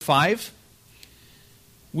5.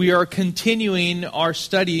 We are continuing our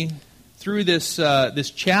study through this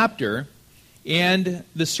chapter and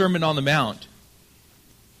the Sermon on the Mount.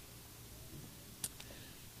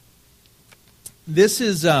 This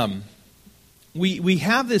is we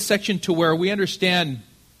have this section to where we understand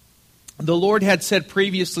the Lord had said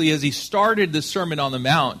previously as He started the Sermon on the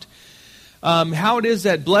Mount, how it is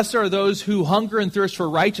that blessed are those who hunger and thirst for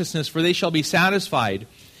righteousness, for they shall be satisfied.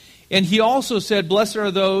 And He also said, blessed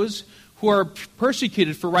are those who are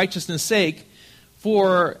persecuted for righteousness' sake,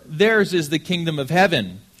 for theirs is the kingdom of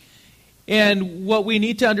heaven. And what we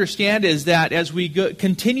need to understand is that as we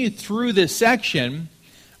continue through this section,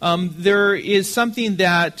 there is something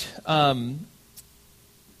that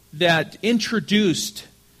introduced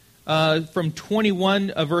from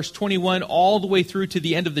verse 21 all the way through to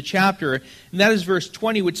the end of the chapter, and that is verse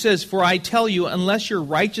 20, which says, "For I tell you, unless your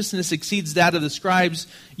righteousness exceeds that of the scribes,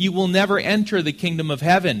 you will never enter the kingdom of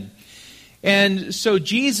heaven." And so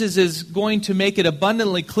Jesus is going to make it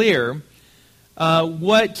abundantly clear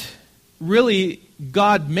what really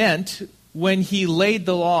God meant when He laid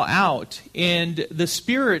the law out and the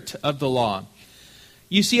spirit of the law.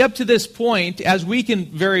 You see, up to this point, as we can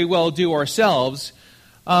very well do ourselves,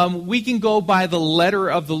 we can go by the letter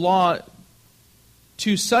of the law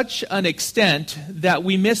to such an extent that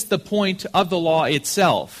we miss the point of the law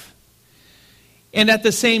itself. And at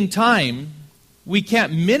the same time, we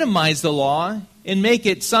can't minimize the law and make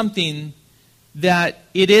it something that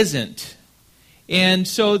it isn't. And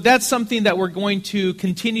so that's something that we're going to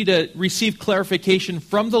continue to receive clarification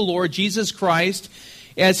from the Lord Jesus Christ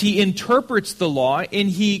as He interprets the law and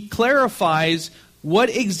He clarifies what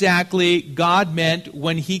exactly God meant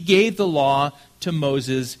when He gave the law to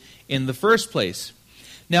Moses in the first place.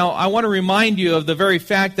 Now, I want to remind you of the very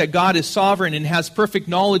fact that God is sovereign and has perfect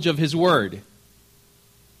knowledge of His Word.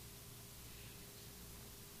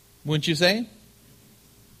 Wouldn't you say?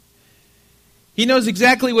 He knows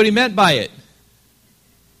exactly what He meant by it.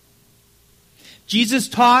 Jesus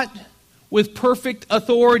taught with perfect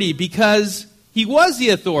authority because He was the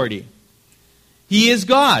authority. He is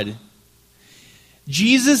God.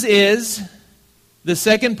 Jesus is the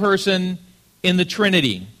second person in the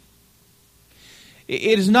Trinity.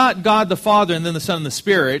 It is not God the Father and then the Son and the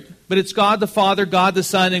Spirit, but it's God the Father, God the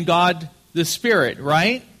Son, and God the Spirit,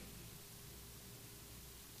 right?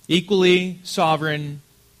 Equally sovereign,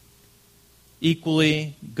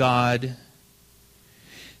 equally God.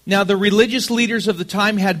 Now, the religious leaders of the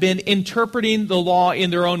time had been interpreting the law in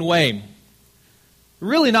their own way,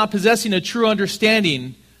 really not possessing a true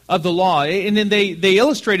understanding of the law. And then they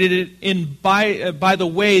illustrated it by the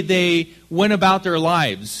way they went about their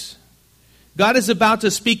lives. God is about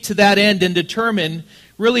to speak to that end and determine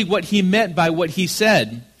really what He meant by what He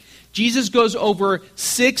said. Jesus goes over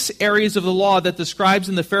 6 areas of the law that the scribes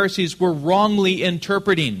and the Pharisees were wrongly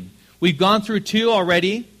interpreting. We've gone through 2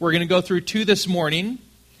 already. We're going to go through 2 this morning.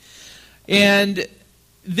 And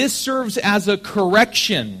this serves as a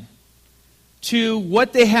correction to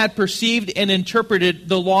what they had perceived and interpreted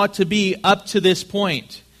the law to be up to this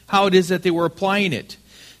point, how it is that they were applying it.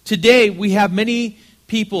 Today, we have many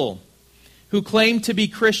people who claim to be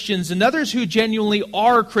Christians and others who genuinely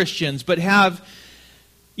are Christians but have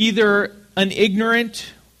either an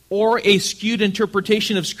ignorant or a skewed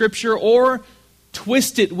interpretation of Scripture or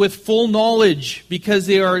twist it with full knowledge because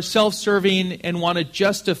they are self-serving and want to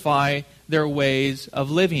justify their ways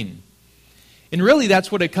of living. And really, that's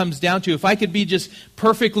what it comes down to. If I could be just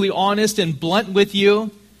perfectly honest and blunt with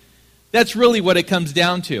you, that's really what it comes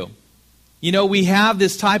down to. You know, we have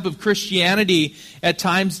this type of Christianity at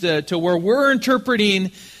times to where we're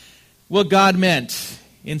interpreting what God meant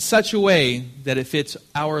in such a way that it fits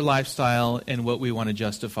our lifestyle and what we want to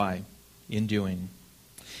justify in doing.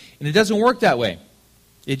 And it doesn't work that way.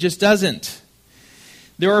 It just doesn't.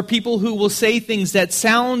 There are people who will say things that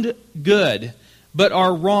sound good but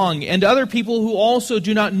are wrong, and other people who also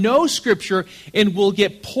do not know Scripture and will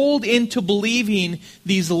get pulled into believing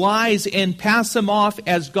these lies and pass them off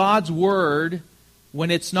as God's Word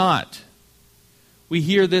when it's not. We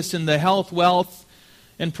hear this in the health, wealth,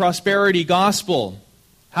 and prosperity gospel.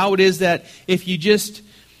 How it is that if you just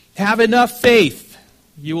have enough faith,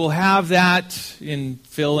 you will have that in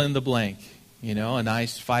fill in the blank. You know, a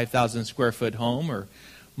nice 5,000 square foot home or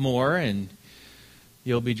more, and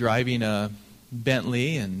you'll be driving a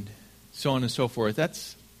Bentley and so on and so forth.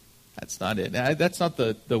 That's not it. That's not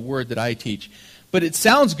the word that I teach. But it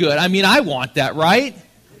sounds good. I mean, I want that, right?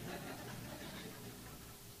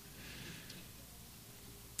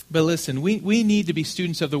 But listen, we need to be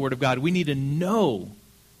students of the Word of God. We need to know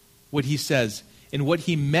what He says and what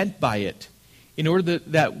He meant by it in order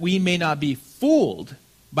that we may not be fooled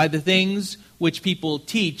by the things which people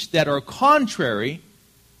teach that are contrary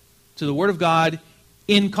to the Word of God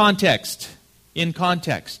in context. In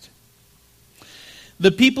context.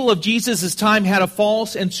 The people of Jesus' time had a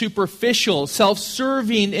false and superficial,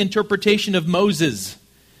 self-serving interpretation of Moses.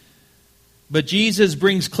 But Jesus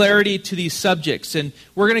brings clarity to these subjects. And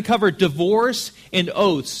we're going to cover divorce and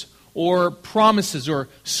oaths, or promises, or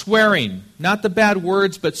swearing. Not the bad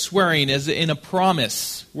words, but swearing as in a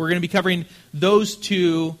promise. We're going to be covering those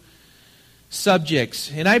two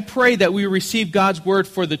subjects. And I pray that we receive God's Word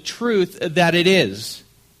for the truth that it is,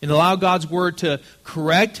 and allow God's Word to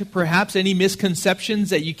correct perhaps any misconceptions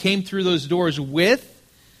that you came through those doors with.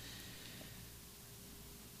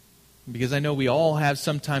 Because I know we all have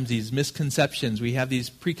sometimes these misconceptions. We have these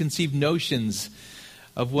preconceived notions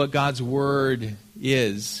of what God's Word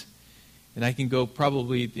is. And I can go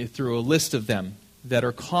probably through a list of them that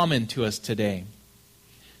are common to us today.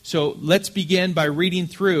 So let's begin by reading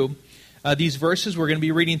through these verses. We're going to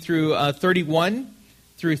be reading through 31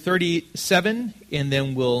 through 37, and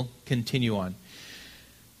then we'll continue on.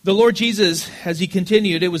 The Lord Jesus, as he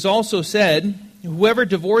continued, it was also said, whoever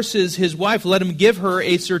divorces his wife, let him give her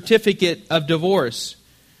a certificate of divorce.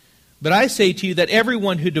 But I say to you that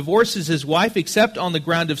everyone who divorces his wife, except on the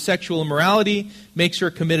ground of sexual immorality, makes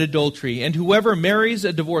her commit adultery. And whoever marries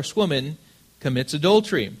a divorced woman commits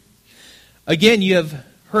adultery. Again, you have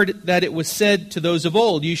heard that it was said to those of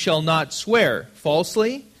old, you shall not swear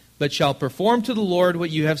falsely, but shall perform to the Lord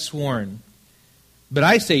what you have sworn. But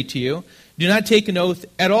I say to you, do not take an oath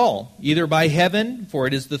at all, either by heaven, for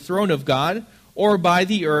it is the throne of God, or by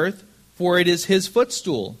the earth, for it is his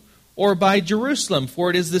footstool, or by Jerusalem,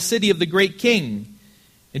 for it is the city of the great king.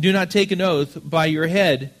 And do not take an oath by your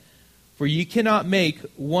head, for you cannot make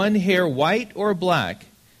one hair white or black.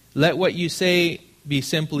 Let what you say be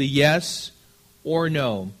simply yes or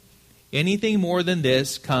no. Anything more than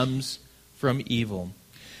this comes from evil.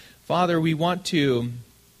 Father, we want to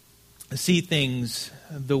see things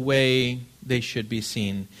the way they should be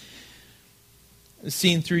seen.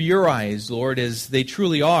 Seen through your eyes, Lord, as they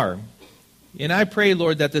truly are. And I pray,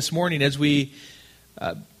 Lord, that this morning as we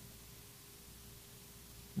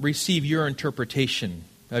receive your interpretation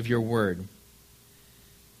of your word,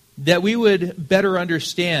 that we would better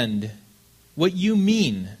understand what you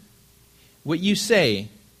mean, what you say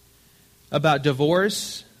about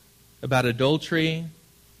divorce, about adultery,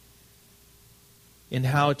 and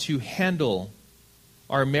how to handle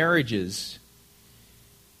our marriages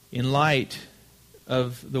in light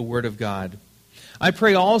of the Word of God. I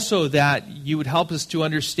pray also that you would help us to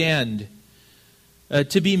understand,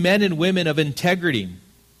 to be men and women of integrity.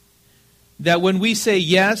 That when we say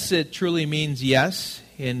yes, it truly means yes,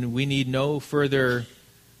 and we need no further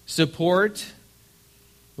support.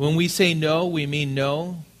 When we say no, we mean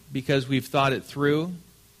no, because we've thought it through,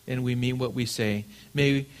 and we mean what we say.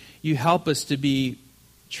 May you help us to be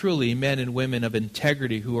truly men and women of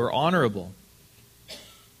integrity who are honorable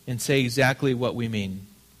and say exactly what we mean.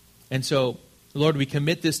 And so, Lord, we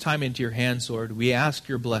commit this time into your hands, Lord. We ask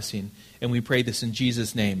your blessing, and we pray this in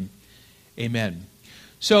Jesus' name. Amen.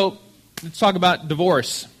 So, let's talk about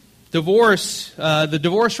divorce. The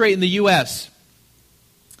divorce rate in the U.S.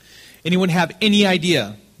 Anyone have any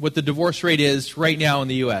idea what the divorce rate is right now in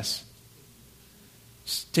the U.S.?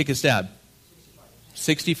 Just take a stab.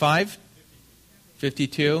 65?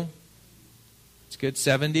 52? It's good.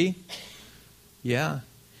 70? Yeah.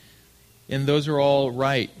 And those are all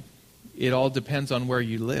right. It all depends on where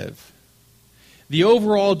you live. The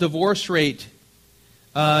overall divorce rate,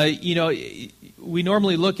 we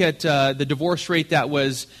normally look at the divorce rate that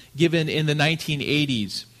was given in the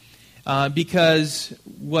 1980s. Because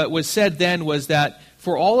what was said then was that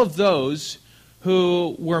for all of those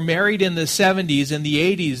who were married in the 70s and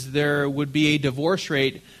the 80s, there would be a divorce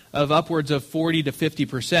rate of upwards of 40 to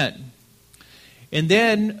 50%. And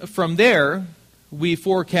then from there, we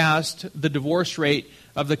forecast the divorce rate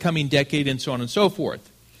of the coming decade and so on and so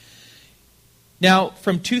forth. Now,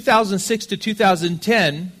 from 2006 to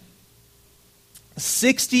 2010,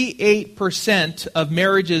 68% of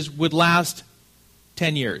marriages would last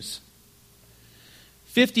 10 years.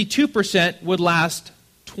 52% would last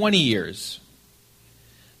 20 years.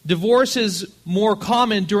 Divorce is more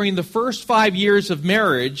common during the first 5 years of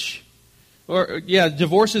marriage.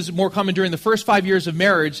 Divorce is more common during the first 5 years of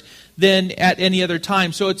marriage than at any other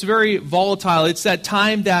time. So it's very volatile. It's that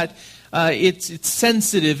time that it's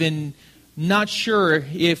sensitive and not sure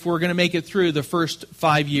if we're going to make it through the first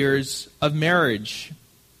 5 years of marriage.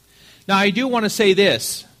 Now, I do want to say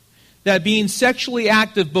this, that being sexually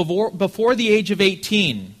active before the age of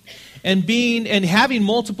 18 and having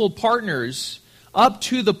multiple partners up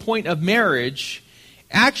to the point of marriage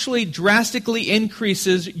actually drastically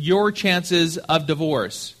increases your chances of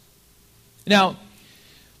divorce. Now,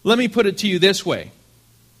 let me put it to you this way.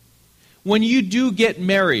 When you do get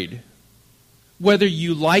married, whether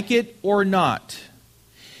you like it or not,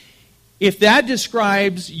 if that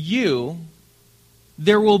describes you,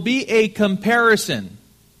 there will be a comparison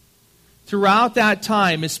throughout that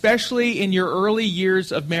time, especially in your early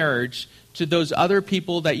years of marriage, to those other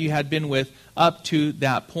people that you had been with up to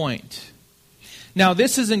that point. Now,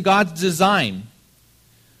 this isn't God's design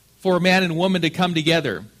for a man and woman to come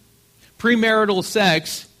together. Premarital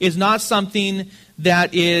sex is not something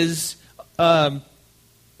that is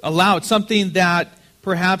allowed, something that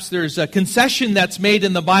perhaps there's a concession that's made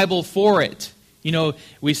in the Bible for it. You know,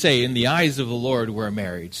 we say, in the eyes of the Lord, we're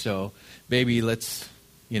married, so baby, let's,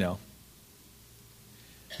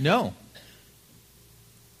 No.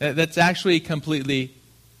 That's actually completely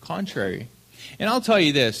contrary. And I'll tell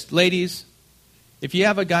you this, ladies, if you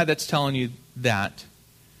have a guy that's telling you that,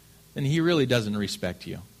 then he really doesn't respect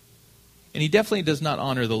you. And he definitely does not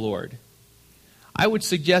honor the Lord. I would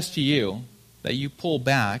suggest to you that you pull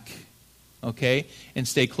back, okay, and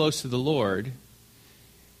stay close to the Lord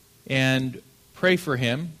and pray for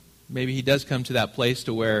him. Maybe he does come to that place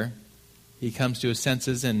to where he comes to his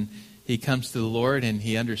senses and he comes to the Lord and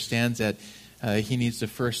he understands that he needs to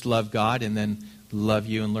first love God and then love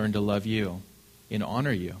you and learn to love you and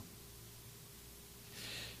honor you.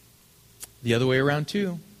 The other way around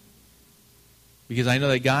too. Because I know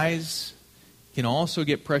that guys can also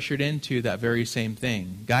get pressured into that very same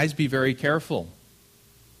thing. Guys, be very careful.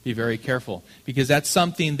 Be very careful. Because that's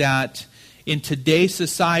something that in today's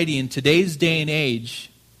society, in today's day and age,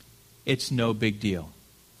 it's no big deal.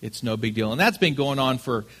 It's no big deal. And that's been going on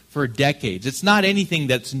for decades. It's not anything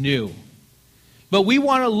that's new. But we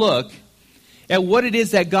want to look at what it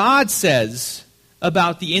is that God says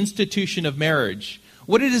about the institution of marriage.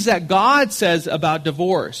 What it is that God says about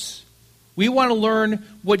divorce. We want to learn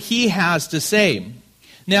what He has to say.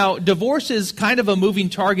 Now, divorce is kind of a moving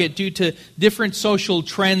target due to different social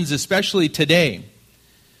trends, especially today.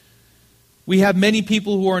 We have many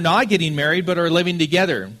people who are not getting married but are living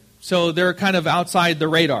together. So they're kind of outside the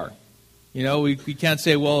radar. You know, we can't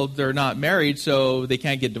say, well, they're not married, so they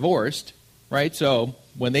can't get divorced, right? So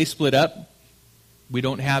when they split up, we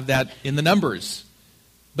don't have that in the numbers.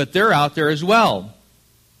 But they're out there as well.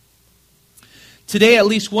 Today, at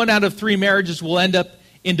least 1 out of 3 marriages will end up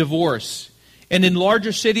in divorce. And in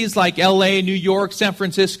larger cities like LA, New York, San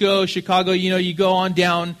Francisco, Chicago, you go on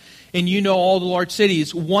down and all the large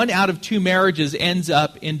cities, 1 out of 2 marriages ends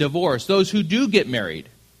up in divorce. Those who do get married.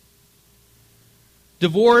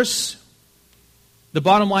 Divorce, the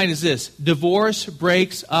bottom line is this: divorce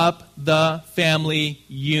breaks up the family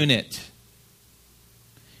unit.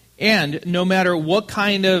 And no matter what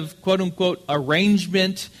kind of quote-unquote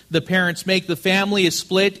arrangement the parents make, the family is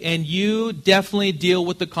split and you definitely deal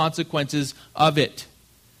with the consequences of it.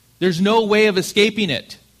 There's no way of escaping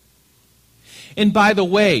it. And by the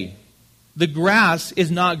way, the grass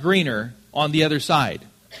is not greener on the other side.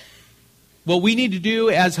 What we need to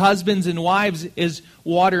do as husbands and wives is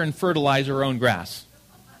water and fertilize our own grass.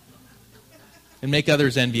 And make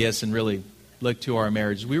others envious and really look to our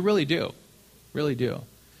marriages. We really do. Really do.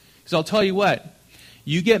 Because I'll tell you what,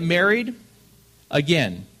 you get married,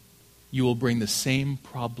 again, you will bring the same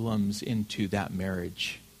problems into that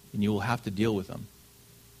marriage. And you will have to deal with them.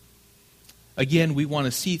 Again, we want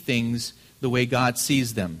to see things the way God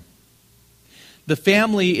sees them. The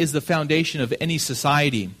family is the foundation of any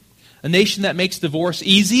society. A nation that makes divorce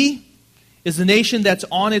easy is a nation that's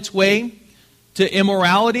on its way to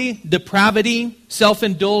immorality, depravity,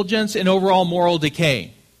 self-indulgence, and overall moral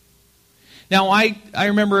decay. Now, I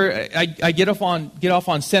remember I get off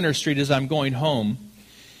on Center Street as I'm going home,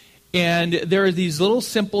 and there are these little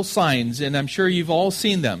simple signs, and I'm sure you've all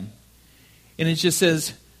seen them. And it just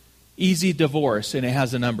says, easy divorce, and it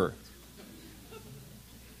has a number.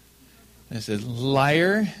 And it says,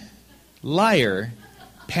 liar, liar,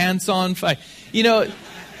 pants on fire.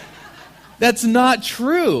 That's not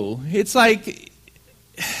true. It's like,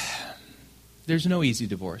 there's no easy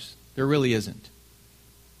divorce. There really isn't.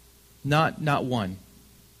 Not one.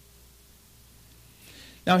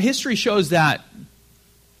 Now, history shows that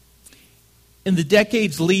in the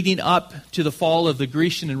decades leading up to the fall of the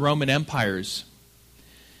Grecian and Roman empires,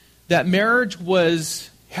 that marriage was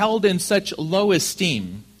held in such low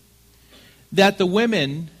esteem that the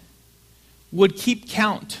women would keep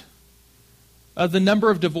count of the number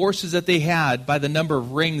of divorces that they had by the number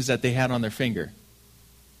of rings that they had on their finger.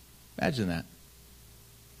 Imagine that.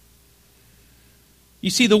 You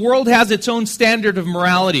see, the world has its own standard of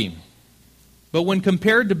morality. But when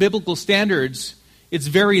compared to biblical standards, It's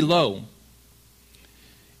very low.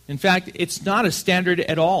 In fact, it's not a standard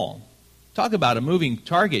at all. Talk about a moving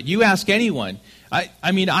target. You ask anyone.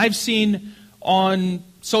 I mean, I've seen on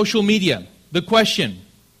social media the question,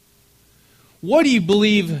 what do you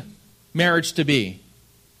believe marriage to be?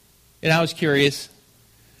 And I was curious.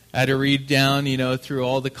 I had to read down, through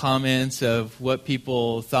all the comments of what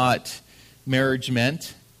people thought marriage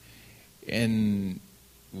meant. And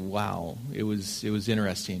wow, it was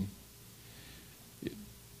interesting. It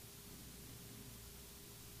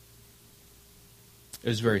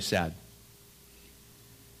was very sad.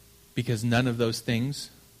 Because none of those things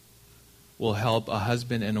will help a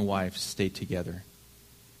husband and a wife stay together.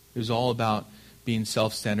 It was all about being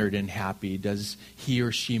self-centered and happy. Does he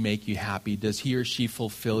or she make you happy? Does he or she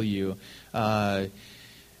fulfill you? Do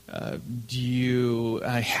you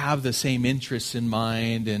have the same interests in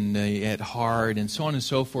mind and at heart, and so on and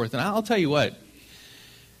so forth? And I'll tell you what,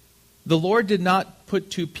 the Lord did not put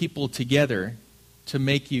two people together to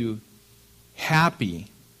make you happy.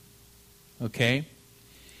 Okay?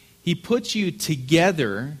 He puts you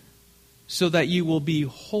together so that you will be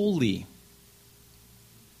holy.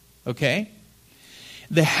 Okay?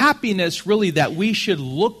 The happiness really that we should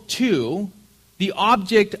look to, the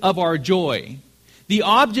object of our joy, the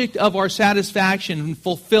object of our satisfaction and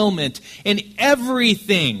fulfillment, and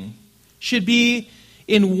everything should be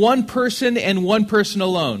in one person and one person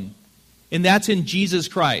alone. And that's in Jesus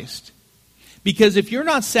Christ. Because if you're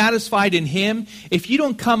not satisfied in Him, if you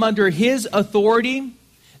don't come under His authority,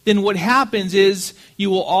 then what happens is you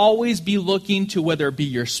will always be looking to whether it be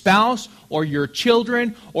your spouse or your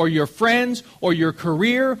children or your friends or your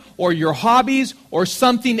career or your hobbies or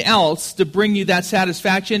something else to bring you that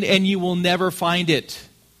satisfaction, and you will never find it.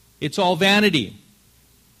 It's all vanity.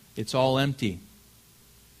 It's all empty.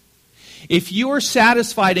 If you are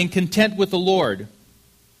satisfied and content with the Lord,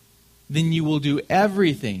 then you will do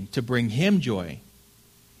everything to bring Him joy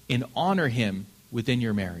and honor Him within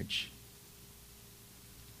your marriage.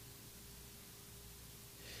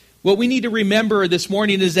 What we need to remember this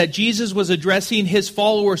morning is that Jesus was addressing His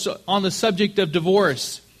followers on the subject of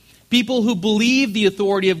divorce. People who believe the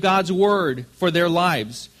authority of God's Word for their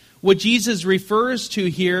lives. What Jesus refers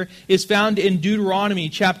to here is found in Deuteronomy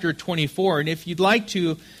chapter 24. And if you'd like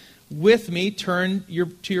to, with me, turn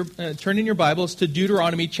in your Bibles to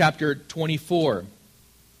Deuteronomy chapter 24.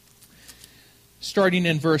 Starting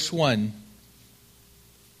in verse 1.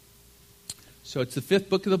 So it's the 5th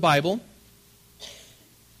book of the Bible.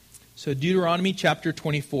 So Deuteronomy chapter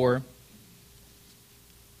 24,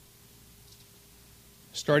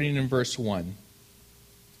 starting in verse 1.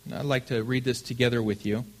 And I'd like to read this together with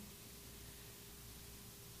you.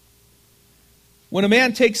 When a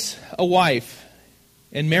man takes a wife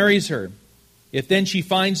and marries her, if then she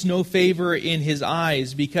finds no favor in his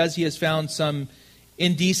eyes because he has found some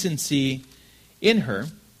indecency in her,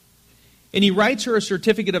 and he writes her a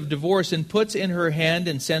certificate of divorce and puts in her hand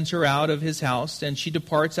and sends her out of his house, and she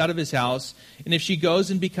departs out of his house. And if she goes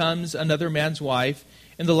and becomes another man's wife,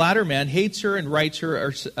 and the latter man hates her and writes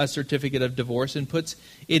her a certificate of divorce and puts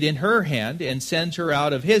it in her hand and sends her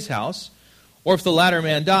out of his house, or if the latter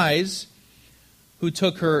man dies, who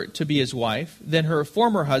took her to be his wife, then her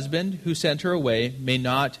former husband, who sent her away, may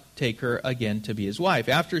not take her again to be his wife,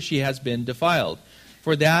 after she has been defiled.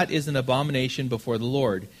 For that is an abomination before the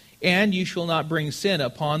Lord. And you shall not bring sin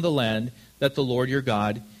upon the land that the Lord your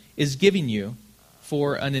God is giving you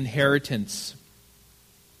for an inheritance.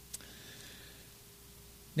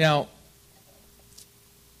 Now,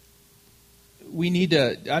 we need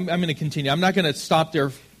to, I'm going to continue. I'm not going to stop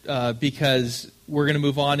there because we're going to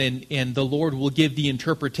move on and the Lord will give the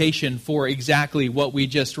interpretation for exactly what we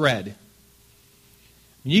just read.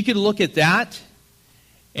 You could look at that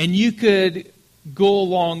and you could go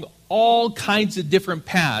along all kinds of different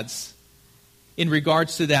paths in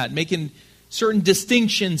regards to that, making certain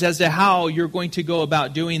distinctions as to how you're going to go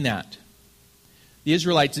about doing that. The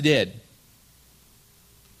Israelites did.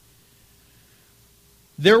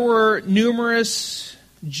 There were numerous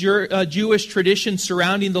Jewish traditions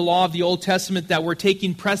surrounding the law of the Old Testament that were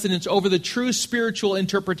taking precedence over the true spiritual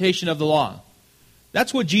interpretation of the law.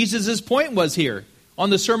 That's what Jesus' point was here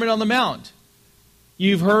on the Sermon on the Mount.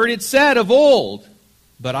 You've heard it said of old,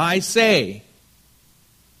 but I say.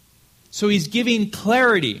 So he's giving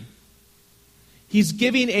clarity. He's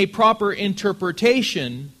giving a proper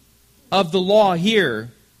interpretation of the law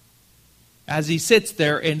here as he sits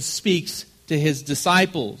there and speaks to his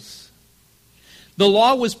disciples. The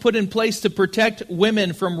law was put in place to protect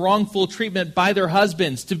women from wrongful treatment by their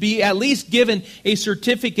husbands, to be at least given a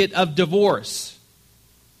certificate of divorce.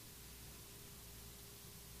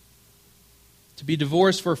 To be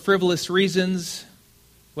divorced for frivolous reasons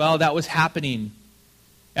Well, that was happening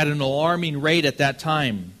at an alarming rate at that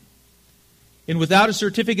time. And without a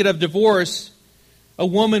certificate of divorce, a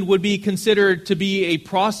woman would be considered to be a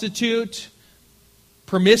prostitute,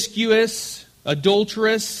 promiscuous,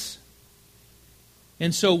 adulterous.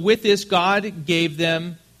 And so with this, God gave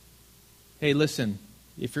them, hey, listen,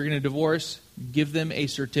 if you're going to divorce, give them a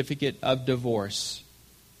certificate of divorce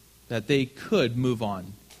that they could move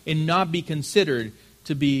on and not be considered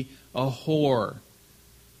to be a whore,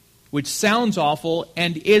 which sounds awful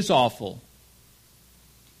and is awful.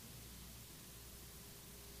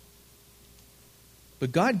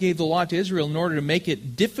 But God gave the law to Israel in order to make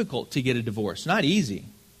it difficult to get a divorce, not easy.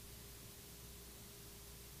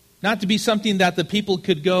 Not to be something that the people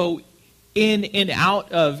could go in and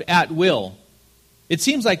out of at will. It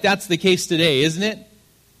seems like that's the case today, isn't it?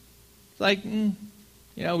 It's like,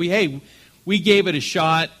 we gave it a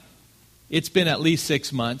shot. It's been at least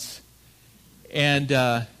 6 months.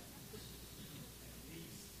 And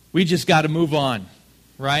we just got to move on,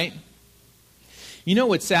 right? You know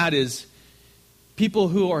what's sad is people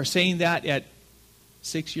who are saying that at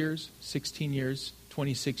 6 years, 16 years,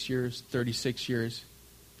 26 years, 36 years,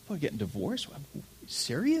 people are getting divorced?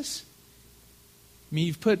 Serious? I mean,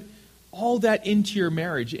 you've put all that into your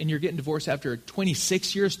marriage and you're getting divorced after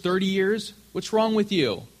 26 years, 30 years? What's wrong with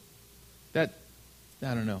you? I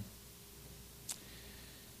don't know.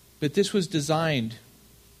 But this was designed,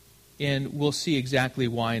 and we'll see exactly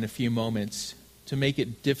why in a few moments, to make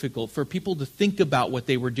it difficult for people to think about what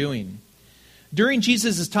they were doing. During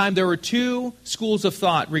Jesus' time, there were two schools of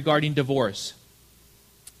thought regarding divorce.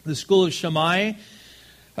 The school of Shammai,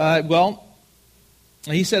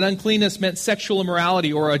 he said uncleanness meant sexual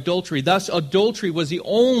immorality or adultery. Thus, adultery was the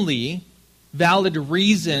only valid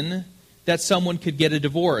reason that someone could get a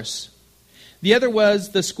divorce. The other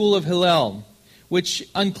was the school of Hillel, which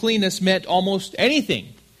uncleanness meant almost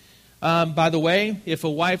anything. By the way, if a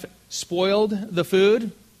wife spoiled the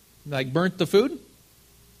food, like burnt the food,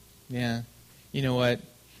 yeah, you know what?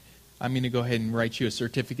 I'm going to go ahead and write you a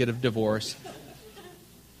certificate of divorce.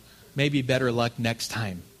 Maybe better luck next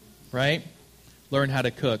time, right? Learn how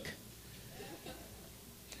to cook.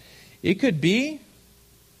 It could be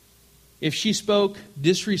if she spoke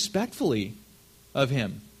disrespectfully of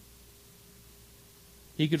him.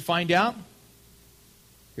 He could find out.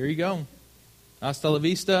 Here you go. Hasta la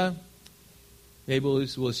vista. Maybe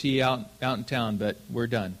we'll see you out in town, but we're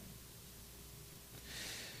done.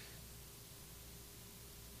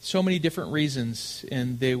 So many different reasons,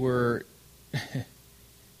 and they were...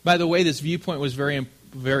 By the way, this viewpoint was very,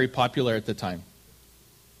 very popular at the time,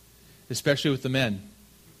 especially with the men.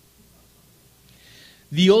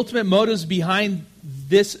 The ultimate motives behind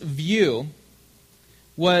this view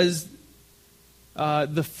was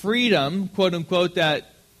the freedom, quote unquote,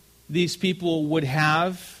 that these people would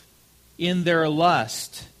have in their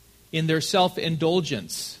lust, in their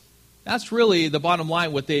self-indulgence. That's really the bottom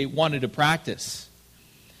line, what they wanted to practice.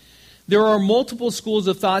 There are multiple schools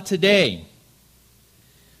of thought today.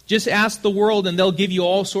 Just ask the world and they'll give you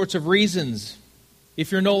all sorts of reasons.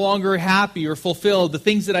 If you're no longer happy or fulfilled, the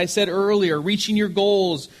things that I said earlier, reaching your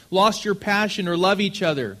goals, lost your passion or love each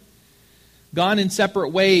other, gone in separate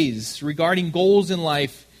ways regarding goals in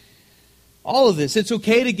life, all of this, it's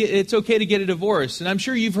okay to get a divorce. And I'm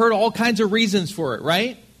sure you've heard all kinds of reasons for it,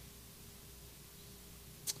 right?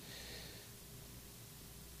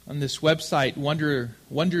 On this website,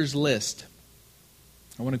 Wonders List,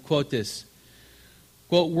 I want to quote this.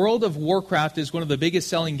 Quote, World of Warcraft is one of the biggest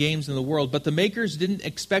selling games in the world, but the makers didn't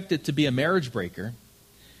expect it to be a marriage breaker.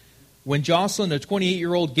 When Jocelyn, a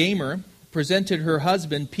 28-year-old gamer, presented her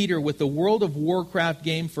husband, Peter, with the World of Warcraft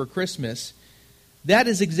game for Christmas, that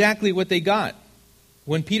is exactly what they got.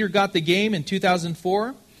 When Peter got the game in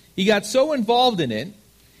 2004, he got so involved in it,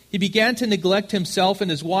 he began to neglect himself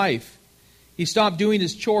and his wife. He stopped doing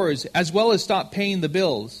his chores, as well as stopped paying the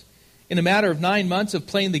bills. In a matter of 9 months of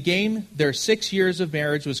playing the game, their 6 years of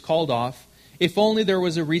marriage was called off. If only there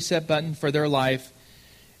was a reset button for their life,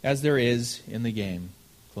 as there is in the game.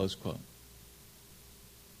 Close quote.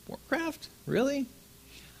 Warcraft? Really?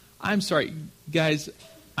 I'm sorry, guys.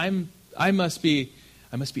 I must be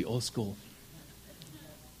old school.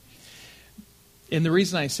 And the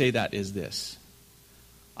reason I say that is this.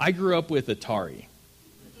 I grew up with Atari.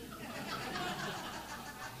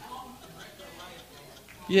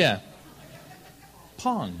 Yeah.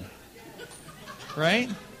 Pong. Right?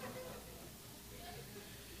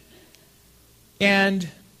 And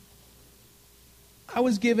I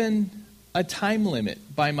was given a time limit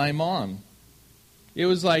by my mom. It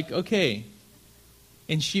was like, okay.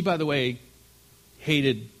 And she, by the way,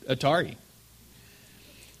 hated Atari.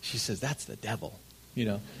 She says, that's the devil.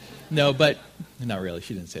 No, but, not really.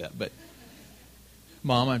 She didn't say that. But,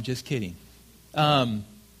 Mom, I'm just kidding.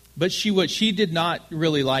 But she did not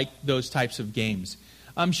really like those types of games.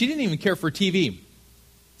 She didn't even care for TV.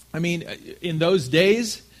 I mean, in those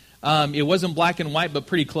days, it wasn't black and white, but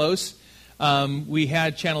pretty close. We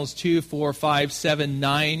had channels 2, 4, 5, 7,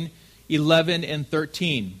 9, 11, and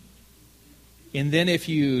 13. And then if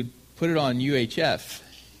you put it on UHF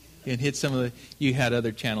and hit some of the, you had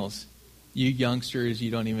other channels. You youngsters, you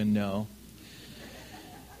don't even know.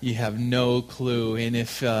 You have no clue. And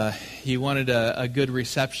if you wanted a good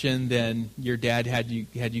reception, then your dad had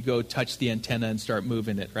you go touch the antenna and start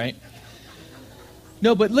moving it, right?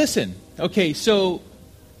 No, but listen. Okay, so,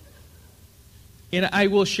 and I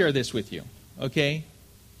will share this with you, okay?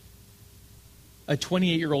 A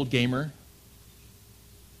 28-year-old gamer,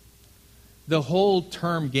 the whole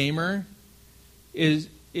term gamer is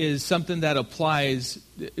something that applies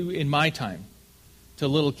in my time to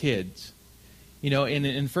little kids.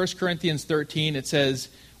 In 1 Corinthians 13, it says,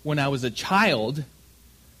 when I was a child,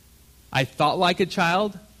 I thought like a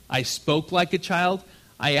child, I spoke like a child,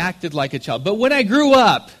 I acted like a child. But when I grew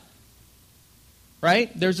up,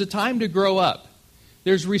 right, there's a time to grow up.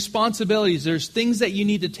 There's responsibilities. There's things that you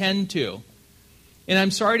need to tend to. And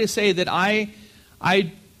I'm sorry to say that I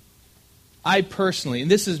personally, and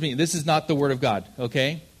this is me, this is not the Word of God,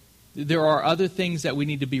 okay? There are other things that we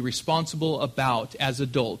need to be responsible about as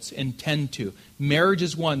adults and tend to. Marriage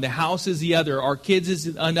is one. The house is the other. Our kids is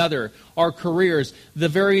another. Our careers. The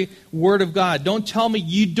very Word of God. Don't tell me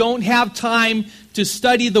you don't have time to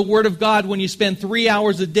study the Word of God when you spend 3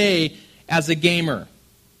 hours a day as a gamer.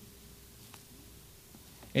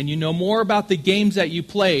 And you know more about the games that you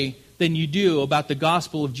play than you do about the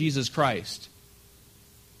gospel of Jesus Christ.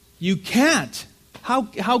 You can't.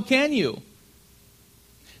 How can you?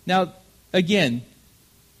 Now, again,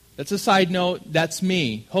 that's a side note. That's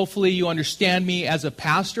me. Hopefully you understand me as a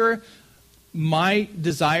pastor. My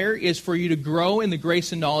desire is for you to grow in the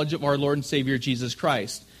grace and knowledge of our Lord and Savior Jesus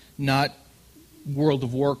Christ, not World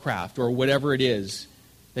of Warcraft or whatever it is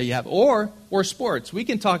that you have. Or sports. We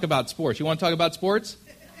can talk about sports. You want to talk about sports?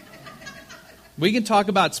 We can talk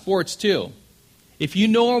about sports too. If you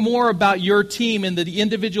know more about your team and the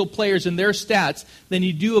individual players and their stats than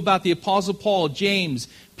you do about the Apostle Paul, James,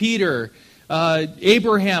 Peter,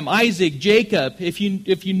 Abraham, Isaac, Jacob, if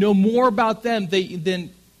you know more about them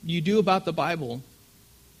than you do about the Bible,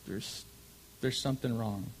 there's something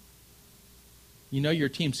wrong. You know your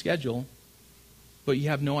team schedule, but you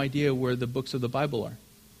have no idea where the books of the Bible are.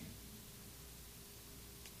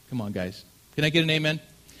 Come on, guys. Can I get an amen?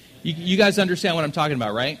 You guys understand what I'm talking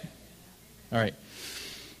about, right? All right.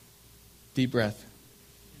 Deep breath,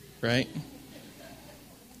 right?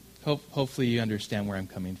 Hopefully you understand where I'm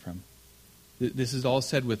coming from. This is all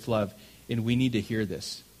said with love, and we need to hear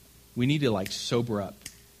this. We need to sober up.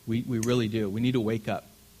 We really do. We need to wake up.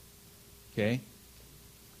 Okay?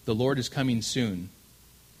 The Lord is coming soon,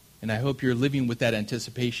 and I hope you're living with that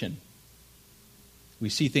anticipation. We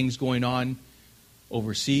see things going on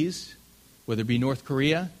overseas, whether it be North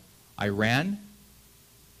Korea, Iran,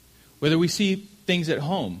 whether we see things at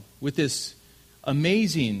home with this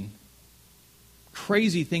amazing,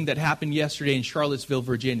 crazy thing that happened yesterday in Charlottesville,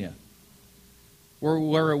 Virginia,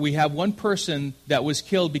 where we have one person that was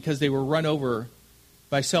killed because they were run over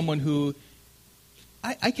by someone who,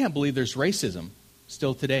 I can't believe there's racism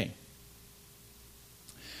still today.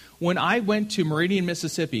 When I went to Meridian,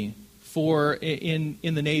 Mississippi in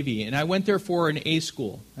the Navy, and I went there for an A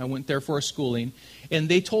school, I went there for a schooling, and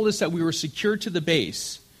they told us that we were secured to the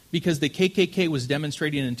base because the KKK was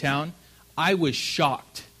demonstrating in town. I was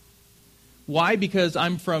shocked. Why? Because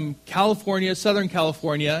I'm from California, Southern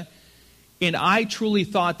California, and I truly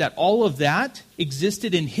thought that all of that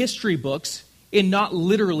existed in history books and not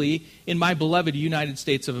literally in my beloved United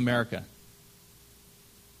States of America.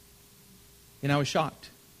 And I was shocked.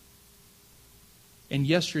 And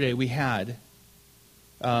yesterday we had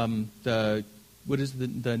the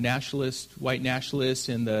nationalists, white nationalists,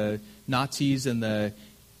 and the Nazis and the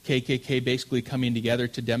KKK basically coming together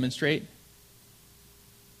to demonstrate.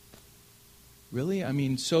 Really? I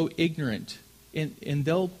mean, so ignorant. And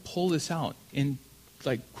they'll pull this out and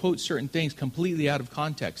quote certain things completely out of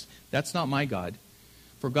context. That's not my God.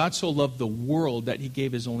 For God so loved the world that He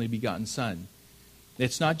gave His only begotten Son.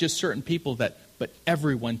 It's not just certain people but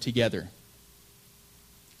everyone together.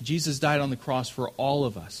 Jesus died on the cross for all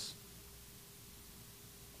of us.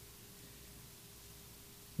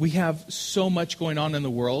 We have so much going on in the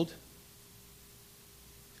world.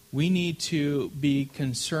 We need to be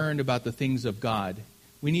concerned about the things of God.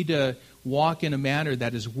 We need to walk in a manner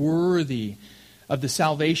that is worthy of the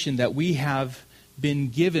salvation that we have been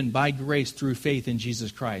given by grace through faith in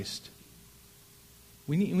Jesus Christ.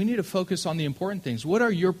 We need to focus on the important things. What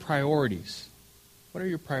are your priorities? What are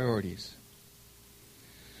your priorities?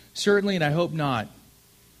 Certainly, and I hope not,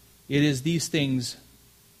 it is these things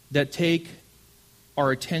that take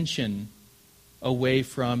our attention away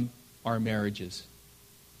from our marriages.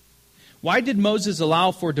 Why did Moses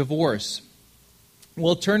allow for divorce?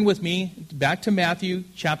 Well, turn with me back to Matthew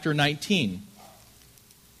chapter 19.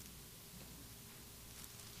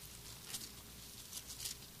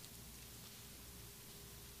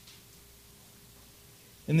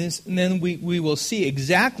 And then we will see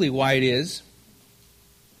exactly why it is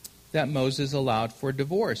that Moses allowed for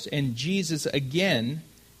divorce. And Jesus, again,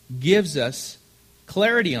 gives us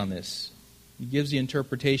clarity on this. He gives the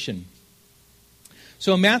interpretation.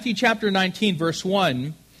 So in Matthew chapter 19, verse 1,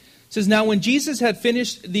 it says, "Now when Jesus had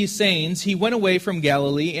finished these sayings, he went away from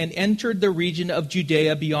Galilee and entered the region of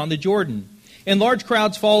Judea beyond the Jordan. And large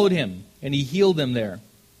crowds followed him, and he healed them there.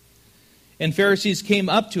 And Pharisees came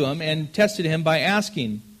up to him and tested him by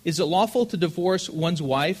asking, 'Is it lawful to divorce one's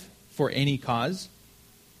wife for any cause?'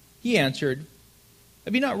 He answered,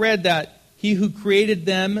 'Have you not read that he who created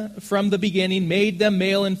them from the beginning made them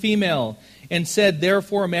male and female, and said,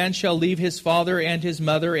 Therefore a man shall leave his father and his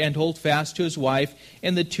mother and hold fast to his wife,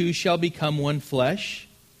 and the two shall become one flesh?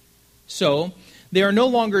 So they are no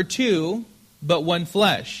longer two, but one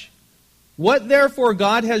flesh. What therefore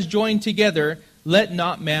God has joined together, let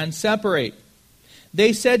not man separate.'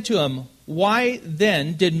 They said to him, 'Why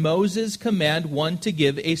then did Moses command one to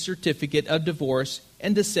give a certificate of divorce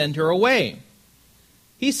and to send her away?'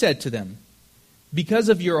 He said to them, 'Because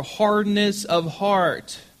of your hardness of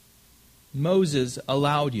heart, Moses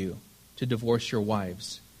allowed you to divorce your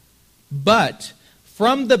wives. But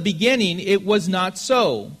from the beginning it was not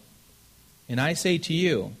so. And I say to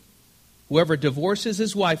you, whoever divorces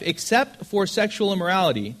his wife except for sexual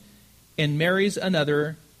immorality and marries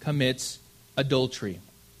another commits adultery.'"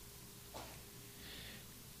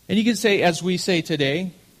 And you can say, as we say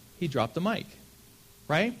today, he dropped the mic.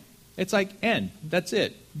 Right? It's like, end. That's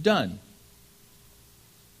it. Done.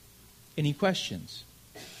 Any questions?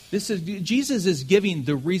 Jesus is giving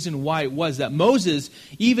the reason why it was that Moses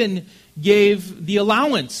even gave the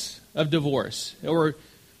allowance of divorce, or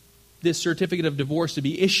this certificate of divorce to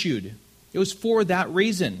be issued. It was for that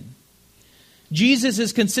reason. Jesus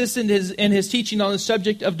is consistent in his teaching on the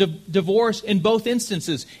subject of divorce in both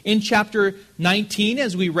instances. In chapter 19,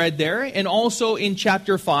 as we read there, and also in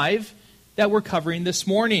chapter 5 that we're covering this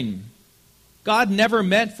morning. God never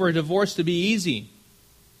meant for a divorce to be easy.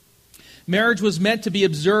 Marriage was meant to be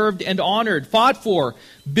observed and honored, fought for,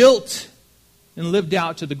 built, and lived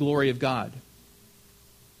out to the glory of God.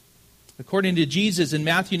 According to Jesus in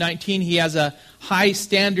Matthew 19, he has a high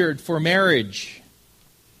standard for marriage.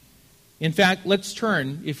 In fact, let's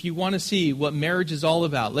turn, if you want to see what marriage is all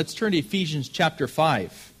about, let's turn to Ephesians chapter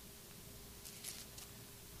 5.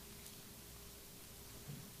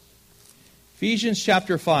 Ephesians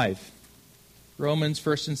chapter 5. Romans,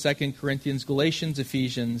 1st and 2nd Corinthians, Galatians,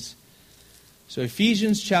 Ephesians. So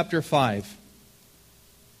Ephesians chapter 5.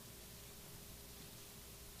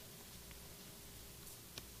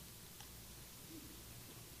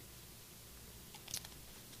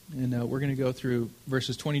 And we're going to go through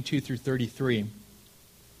verses 22 through 33.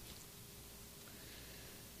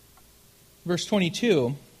 Verse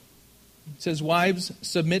 22 says, "Wives,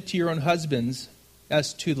 submit to your own husbands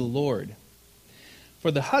as to the Lord.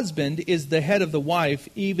 For the husband is the head of the wife,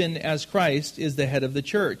 even as Christ is the head of the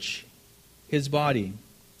church, his body,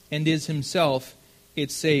 and is himself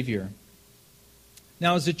its Savior.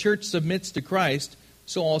 Now as the church submits to Christ,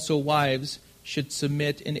 so also wives should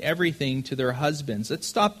submit in everything to their husbands." Let's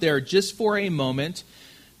stop there just for a moment,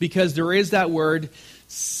 because there is that word,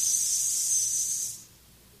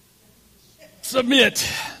 submit.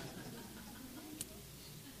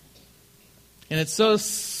 And it's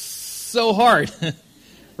so hard,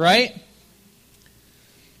 right?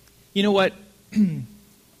 You know what?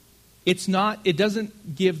 It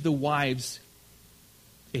doesn't give the wives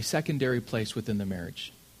a secondary place within the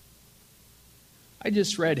marriage. I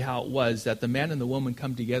just read how it was that the man and the woman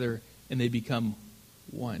come together and they become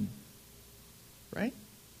one. Right?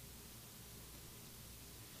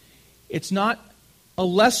 It's not a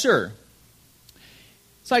lesser.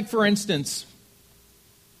 It's like, for instance,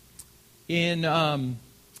 in a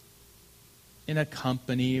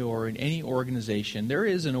company or in any organization, there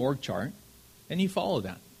is an org chart, and you follow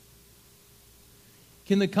that.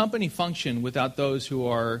 Can the company function without those who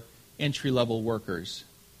are entry-level workers?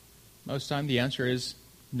 Most of the time the answer is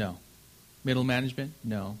no. Middle management?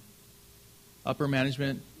 No. Upper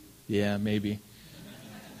management? Yeah, maybe.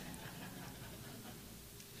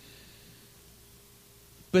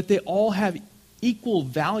 but they all have equal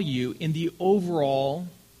value in the overall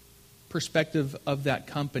perspective of that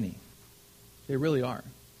company. They really are.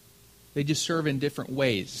 They just serve in different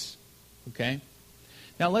ways. Okay?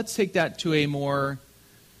 Now let's take that to a more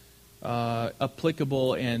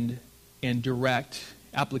applicable and direct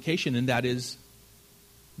application, and that is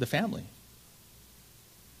the family.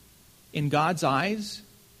 In God's eyes,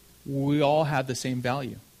 we all have the same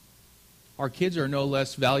value. Our kids are no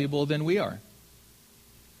less valuable than we are.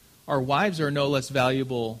 Our wives are no less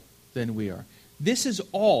valuable than we are. This is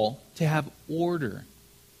all to have order,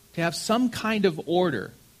 to have some kind of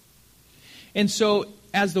order. And so,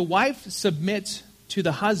 as the wife submits to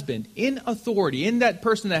the husband in authority, in that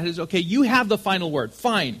person that is, okay, you have the final word,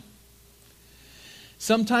 fine.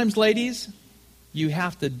 Sometimes, ladies, you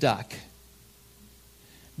have to duck.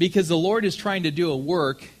 Because the Lord is trying to do a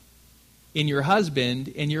work in your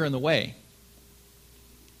husband and you're in the way.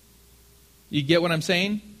 You get what I'm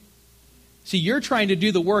saying? See, you're trying to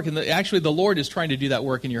do the work, and actually the Lord is trying to do that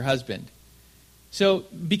work in your husband. So,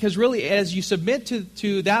 because really, as you submit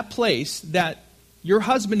to that place that your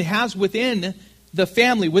husband has within the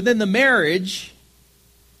family, within the marriage,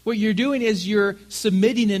 what you're doing is you're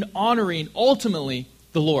submitting and honoring, ultimately,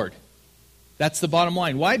 the Lord. That's the bottom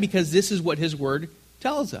line. Why? Because this is what His Word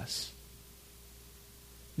tells us.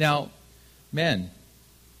 Now, men,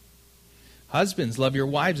 husbands, love your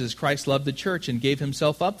wives as Christ loved the church and gave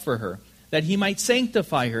Himself up for her, that He might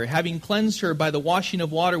sanctify her, having cleansed her by the washing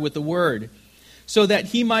of water with the Word, so that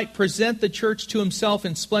He might present the church to Himself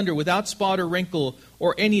in splendor, without spot or wrinkle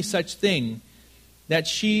or any such thing, that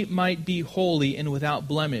she might be holy and without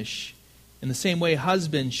blemish. In the same way,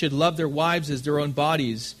 husbands should love their wives as their own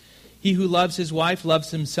bodies. He who loves his wife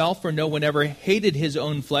loves himself, for no one ever hated his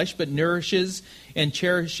own flesh, but nourishes and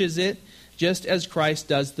cherishes it, just as Christ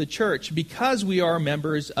does the church, because we are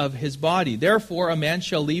members of His body. Therefore, a man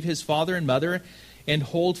shall leave his father and mother and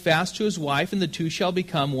hold fast to his wife, and the two shall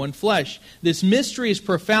become one flesh. This mystery is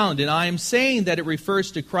profound, and I am saying that it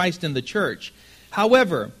refers to Christ and the church.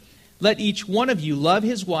 However, let each one of you love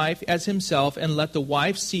his wife as himself, and let the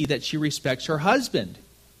wife see that she respects her husband.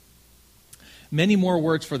 Many more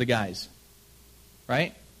words for the guys,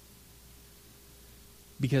 right?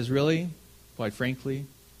 Because really, quite frankly,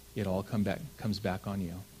 it all comes back on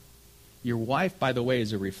you. Your wife, by the way,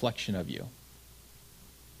 is a reflection of you.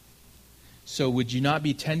 So would you not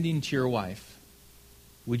be tending to your wife?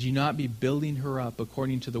 Would you not be building her up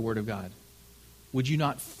according to the Word of God? Would you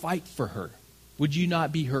not fight for her? Would you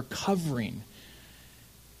not be her covering?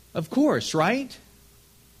 Of course, right?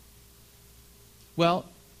 Well,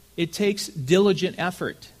 it takes diligent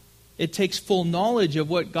effort. It takes full knowledge of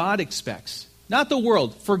what God expects. Not the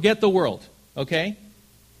world. Forget the world. Okay?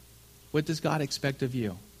 What does God expect of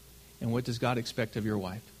you? And what does God expect of your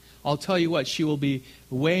wife? I'll tell you what, she will be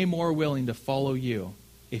way more willing to follow you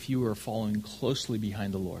if you are following closely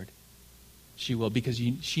behind the Lord. She will, because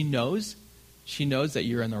she knows that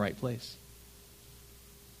you're in the right place.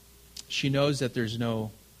 She knows that there's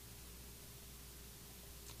no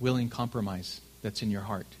willing compromise that's in your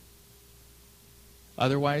heart.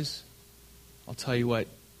 Otherwise, I'll tell you what,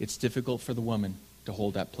 it's difficult for the woman to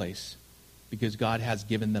hold that place, because God has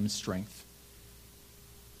given them strength.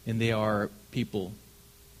 And they are people,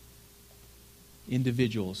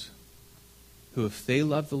 individuals, who if they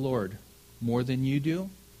love the Lord more than you do,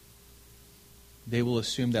 they will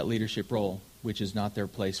assume that leadership role, which is not their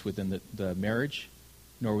place within the marriage,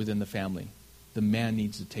 nor within the family. The man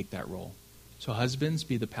needs to take that role. So husbands,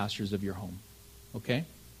 be the pastors of your home. Okay?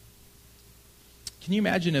 Can you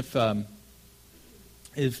imagine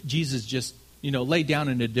if Jesus just, laid down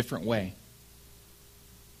in a different way?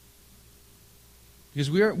 Because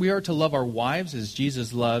we are to love our wives as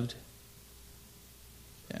Jesus loved.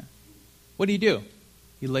 Yeah. What did He do?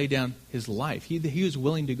 He laid down His life. He was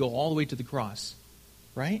willing to go all the way to the cross.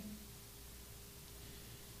 Right?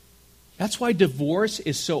 That's why divorce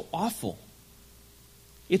is so awful.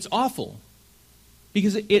 It's awful.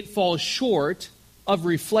 Because it falls short of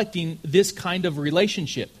reflecting this kind of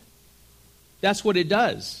relationship. That's what it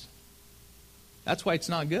does. That's why it's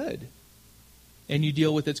not good. And you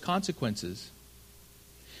deal with its consequences.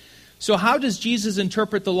 So how does Jesus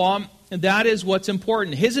interpret the law? That is what's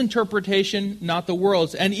important. His interpretation, not the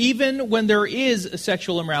world's. And even when there is a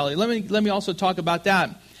sexual immorality, let me also talk about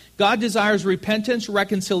that. God desires repentance,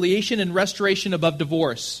 reconciliation, and restoration above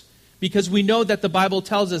divorce. Because we know that the Bible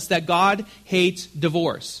tells us that God hates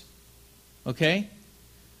divorce. Okay?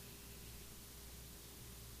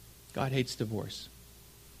 God hates divorce.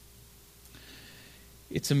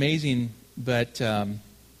 It's amazing, but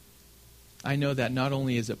I know that not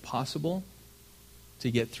only is it possible to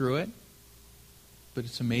get through it, But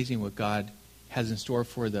it's amazing what God has in store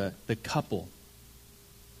for the couple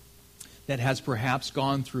that has perhaps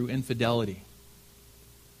gone through infidelity,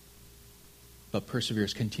 but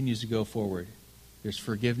perseveres, continues to go forward. There's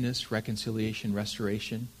forgiveness, reconciliation,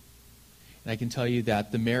 restoration. And I can tell you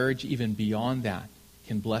that the marriage, even beyond that,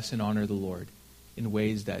 can bless and honor the Lord in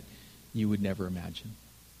ways that you would never imagine.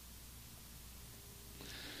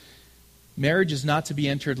 Marriage is not to be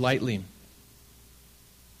entered lightly.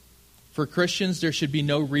 For Christians, there should be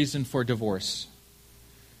no reason for divorce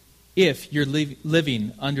if you're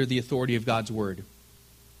living under the authority of God's Word.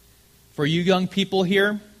 For you young people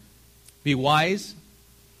here, be wise,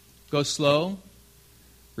 go slow,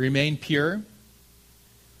 remain pure,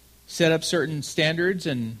 set up certain standards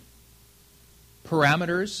and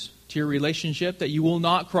parameters to your relationship that you will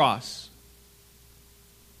not cross.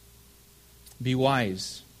 Be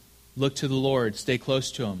wise. Look to the Lord. Stay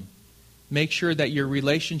close to Him. Make sure that your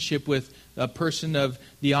relationship with a person of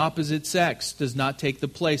the opposite sex does not take the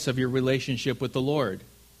place of your relationship with the Lord.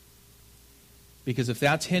 Because if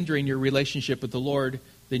that's hindering your relationship with the Lord,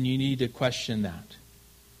 then you need to question that.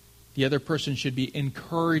 The other person should be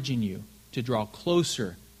encouraging you to draw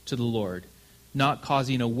closer to the Lord, not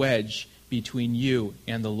causing a wedge between you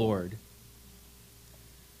and the Lord.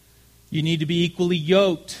 You need to be equally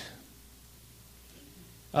yoked.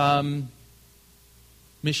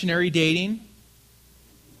 Missionary dating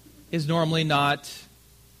is normally not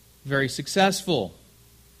very successful.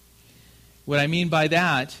 What I mean by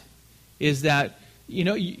that is that,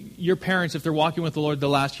 your parents, if they're walking with the Lord,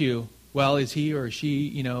 they'll ask you, well, is he or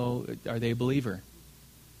she, are they a believer?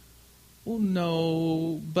 Well,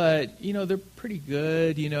 no, but, they're pretty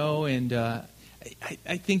good, and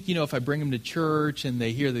I think, if I bring them to church and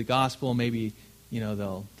they hear the gospel, maybe,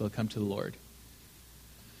 they'll come to the Lord.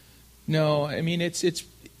 No, I mean, it's.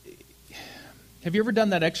 Have you ever done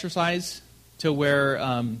that exercise to where,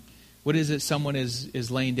 what is it? Someone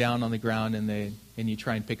is laying down on the ground and you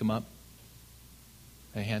try and pick them up?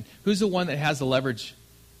 A hand. Who's the one that has the leverage?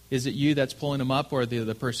 Is it you that's pulling them up, or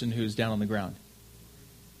the person who's down on the ground?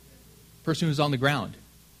 Person who's on the ground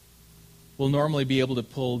will normally be able to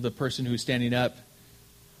pull the person who's standing up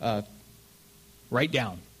right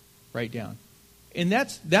down. And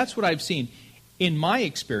that's what I've seen. In my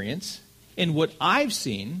experience, and what I've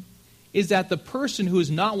seen, is that the person who is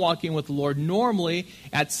not walking with the Lord normally,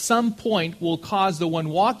 at some point, will cause the one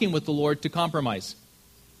walking with the Lord to compromise.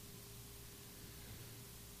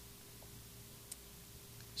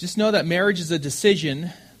 Just know that marriage is a decision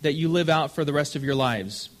that you live out for the rest of your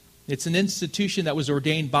lives. It's an institution that was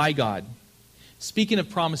ordained by God. Speaking of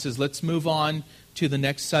promises, let's move on to the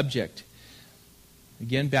next subject.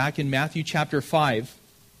 Again, back in Matthew chapter 5.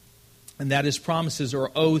 And that is promises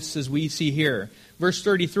or oaths, as we see here. Verse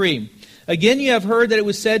 33. Again you have heard that it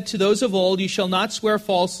was said to those of old, you shall not swear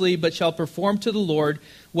falsely, but shall perform to the Lord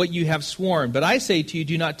what you have sworn. But I say to you,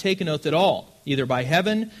 do not take an oath at all, either by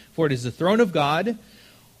heaven, for it is the throne of God,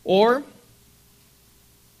 or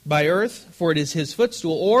by earth, for it is His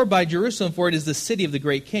footstool, or by Jerusalem, for it is the city of the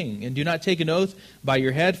great King. And do not take an oath by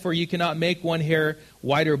your head, for you cannot make one hair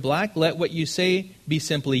white or black. Let what you say be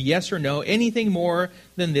simply yes or no. Anything more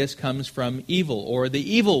than this comes from evil, or the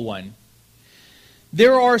evil one.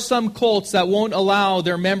 There are some cults that won't allow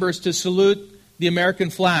their members to salute the American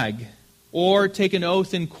flag, or take an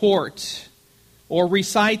oath in court, or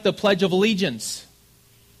recite the Pledge of Allegiance.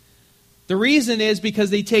 The reason is because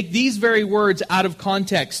they take these very words out of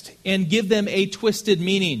context and give them a twisted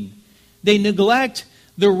meaning. They neglect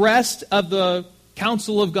the rest of the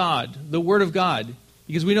counsel of God, the Word of God.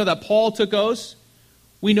 Because we know that Paul took oaths.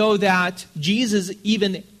 We know that Jesus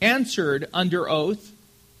even answered under oath.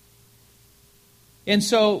 And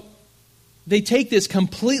so they take this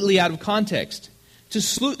completely out of context. To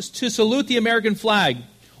salute the American flag,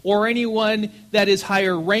 or anyone that is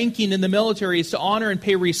higher ranking in the military, is to honor and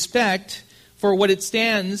pay respect for what it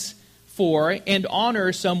stands for and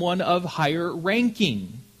honor someone of higher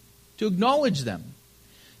ranking, to acknowledge them.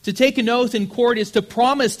 To take an oath in court is to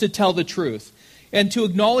promise to tell the truth and to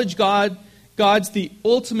acknowledge God's the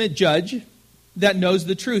ultimate judge that knows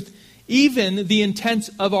the truth, even the intents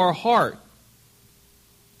of our heart.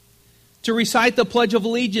 To recite the Pledge of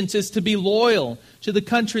Allegiance is to be loyal to the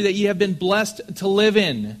country that you have been blessed to live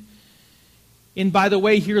in. And by the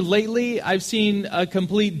way, here lately, I've seen a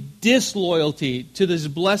complete disloyalty to this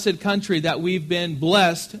blessed country that we've been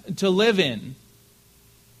blessed to live in.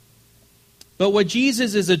 But what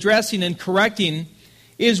Jesus is addressing and correcting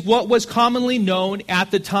is what was commonly known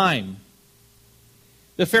at the time.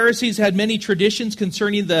 The Pharisees had many traditions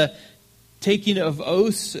concerning the taking of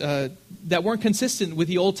oaths that weren't consistent with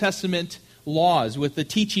the Old Testament laws, with the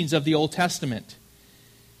teachings of the Old Testament.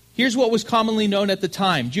 Here's what was commonly known at the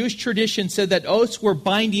time. Jewish tradition said that oaths were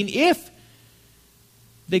binding if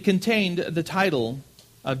they contained the title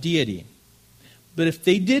of deity. But if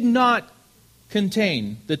they did not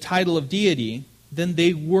contain the title of deity, then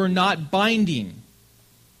they were not binding,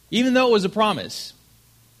 even though it was a promise.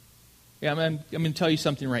 Yeah, I'm going to tell you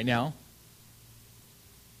something right now.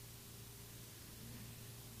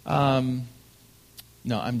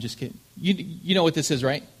 No, I'm just kidding. You know what this is,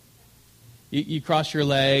 right? You cross your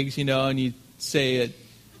legs, and you say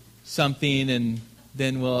something, and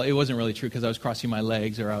then, well, it wasn't really true because I was crossing my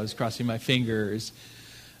legs or I was crossing my fingers.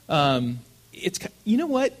 You know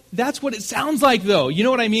what? That's what it sounds like, though. You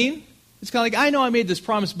know what I mean? It's kind of like, I know I made this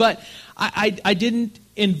promise, but I didn't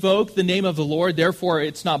invoke the name of the Lord, therefore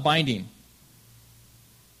it's not binding.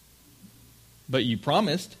 But you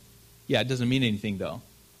promised. Yeah, it doesn't mean anything, though.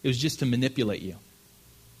 It was just to manipulate you.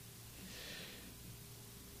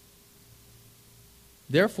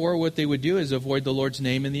 Therefore, what they would do is avoid the Lord's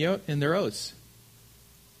name in their oaths.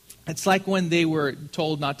 It's like when they were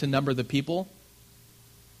told not to number the people.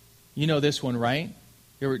 You know this one, right?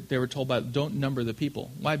 They were told don't number the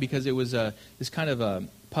people. Why? Because it was this kind of a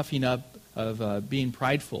puffing up of being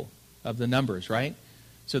prideful of the numbers, right?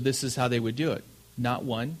 So this is how they would do it. Not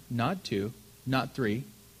 1, not 2, not 3,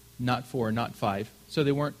 not 4, not 5. So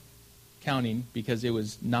they weren't counting because it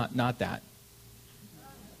was not that.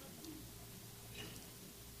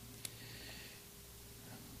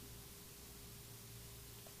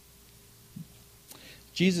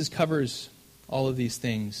 Jesus covers all of these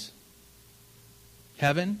things.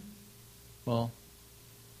 Heaven, well,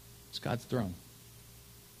 it's God's throne.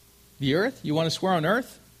 The earth, you want to swear on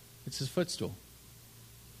earth? It's his footstool.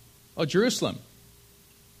 Oh, Jerusalem.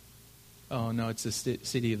 Oh, no, it's the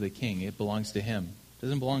city of the king. It belongs to him. It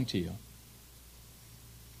doesn't belong to you.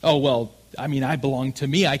 Oh, well, I belong to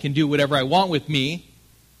me. I can do whatever I want with me.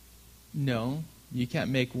 No, you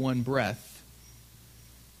can't make one breath.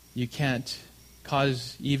 You can't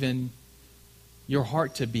cause even your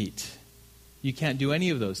heart to beat. You can't do any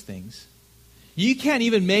of those things. You can't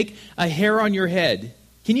even make a hair on your head.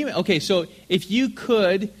 Can you? Okay, so if you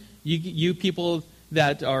could, you people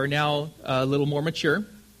that are now a little more mature,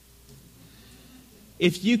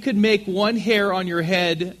 if you could make one hair on your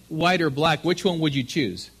head white or black, which one would you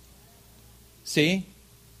choose? See?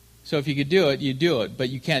 So if you could do it, you do it, but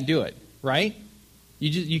you can't do it, right?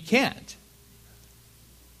 You can't.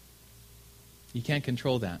 You can't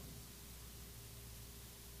control that.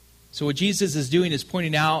 So what Jesus is doing is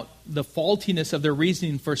pointing out the faultiness of their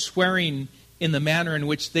reasoning for swearing in the manner in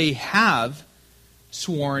which they have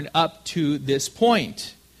sworn up to this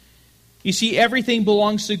point. You see, everything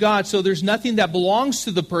belongs to God, so there's nothing that belongs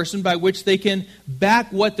to the person by which they can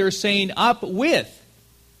back what they're saying up with.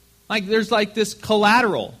 There's this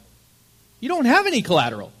collateral. You don't have any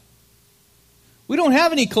collateral. We don't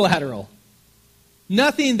have any collateral.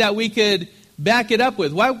 Nothing that we could back it up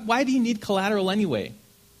with. Why do you need collateral anyway?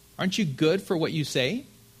 Aren't you good for what you say?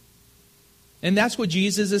 And that's what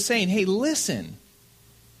Jesus is saying. Hey, listen.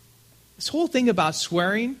 This whole thing about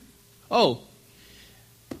swearing. Oh,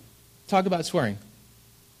 talk about swearing.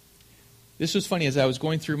 This was funny as I was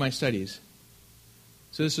going through my studies.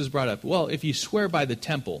 So this was brought up. Well, if you swear by the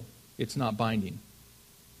temple, it's not binding.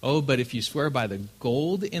 Oh, but if you swear by the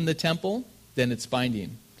gold in the temple, then it's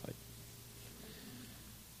binding.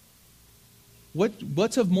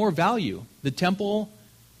 What's of more value? The temple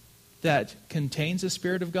that contains the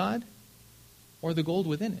Spirit of God, or the gold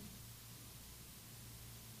within it?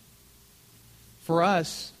 For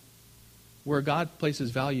us, where God places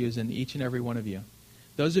value is in each and every one of you.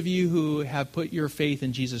 Those of you who have put your faith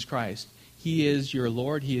in Jesus Christ, He is your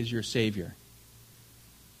Lord, He is your Savior.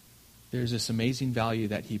 There's this amazing value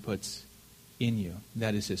that He puts in you.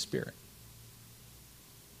 That is His Spirit.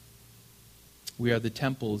 We are the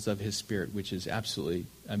temples of His Spirit, which is absolutely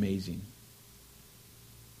amazing.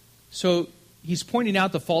 So He's pointing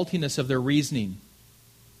out the faultiness of their reasoning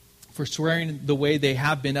for swearing the way they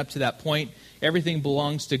have been up to that point. Everything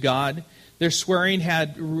belongs to God. Their swearing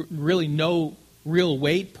had really no real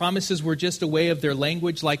weight. Promises were just a way of their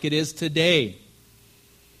language like it is today.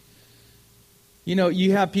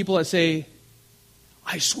 You have people that say,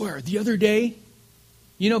 I swear, the other day.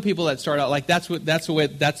 You know people that start out like that's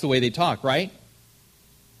the way they talk, right?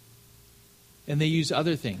 And they use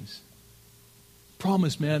other things.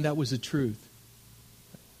 Promise, man, that was the truth.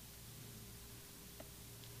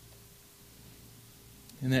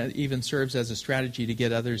 And that even serves as a strategy to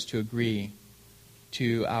get others to agree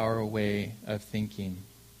to our way of thinking.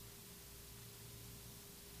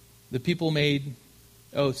 The people made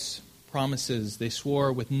oaths, promises. They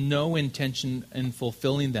swore with no intention in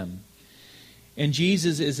fulfilling them. And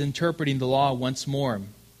Jesus is interpreting the law once more.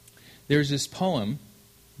 There's this poem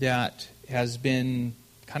that has been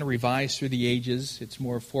kind of revised through the ages. It's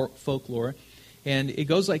more folklore. And it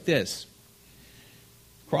goes like this.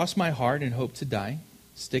 Cross my heart and hope to die.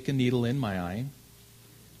 Stick a needle in my eye.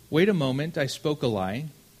 Wait a moment, I spoke a lie.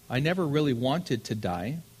 I never really wanted to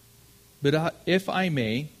die. But if I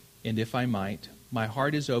may, and if I might, my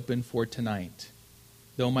heart is open for tonight.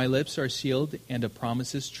 Though my lips are sealed and a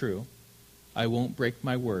promise is true, I won't break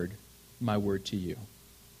my word to you.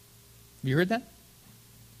 Have you heard that?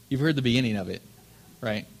 You've heard the beginning of it,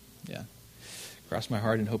 right? Yeah. Cross my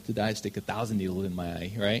heart and hope to die, stick 1,000 needles in my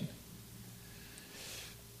eye, right?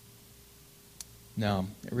 No,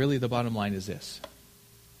 really the bottom line is this.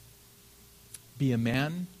 Be a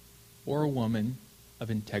man or a woman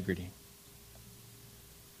of integrity.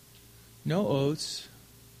 No oaths.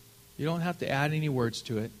 You don't have to add any words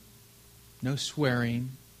to it. No swearing.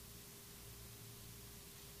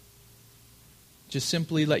 Just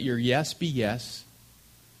simply let your yes be yes,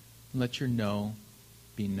 and let your no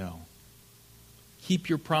be no. Keep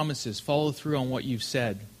your promises. Follow through on what you've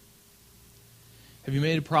said. Have you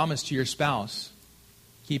made a promise to your spouse?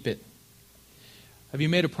 Keep it. Have you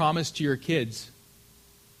made a promise to your kids?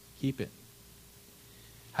 Keep it.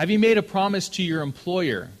 Have you made a promise to your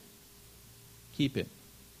employer? Keep it.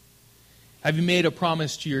 Have you made a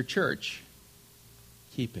promise to your church?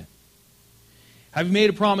 Keep it. Have you made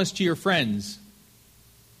a promise to your friends?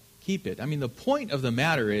 Keep it. I mean, the point of the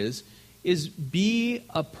matter is be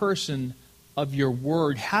a person of your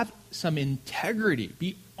word. Have some integrity.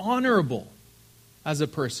 Be honorable as a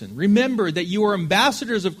person. Remember that you are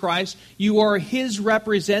ambassadors of Christ. You are His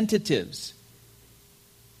representatives.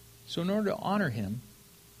 So in order to honor Him,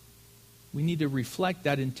 we need to reflect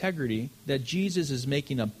that integrity that Jesus is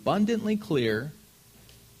making abundantly clear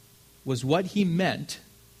was what He meant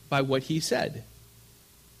by what He said.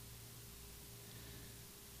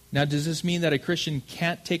 Now, does this mean that a Christian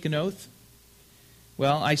can't take an oath?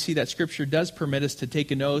 Well, I see that Scripture does permit us to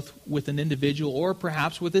take an oath with an individual or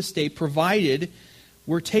perhaps with a state, provided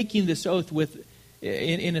we're taking this oath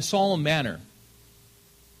in a solemn manner,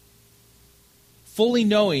 fully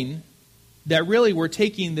knowing that really we're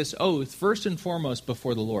taking this oath first and foremost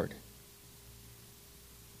before the Lord.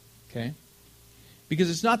 Okay? Because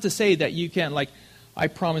it's not to say that you can't, like, I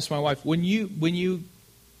promised my wife, when you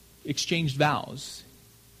exchanged vows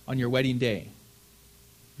on your wedding day,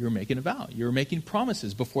 you were making a vow. You were making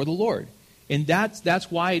promises before the Lord. And that's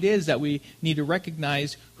why it is that we need to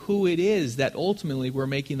recognize who it is that ultimately we're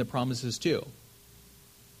making the promises to.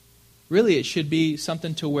 Really, it should be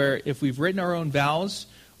something to where if we've written our own vows,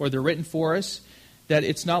 or they're written for us, that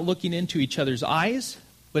it's not looking into each other's eyes,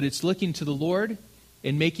 but it's looking to the Lord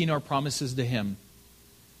and making our promises to Him.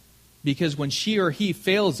 Because when she or he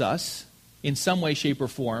fails us in some way, shape, or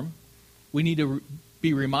form, we need to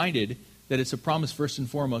be reminded that it's a promise first and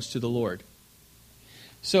foremost to the Lord.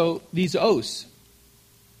 So these oaths,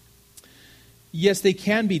 yes, they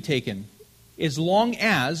can be taken as long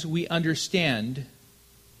as we understand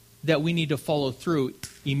that we need to follow through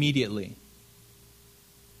immediately.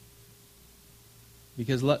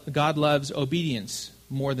 Because God loves obedience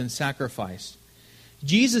more than sacrifice.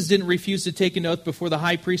 Jesus didn't refuse to take an oath before the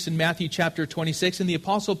high priest in Matthew chapter 26, and the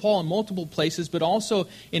Apostle Paul in multiple places, but also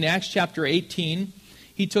in Acts chapter 18,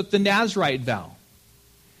 he took the Nazirite vow.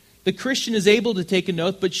 The Christian is able to take an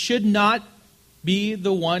oath, but should not be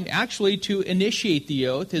the one actually to initiate the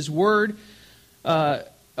oath. His word,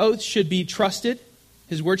 oath should be trusted.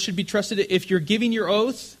 His word should be trusted. If you're giving your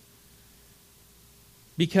oath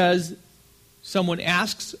because someone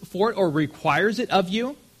asks for it or requires it of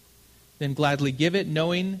you, then gladly give it,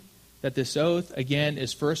 knowing that this oath, again,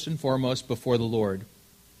 is first and foremost before the Lord.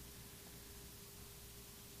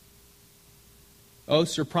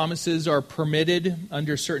 Oaths or promises are permitted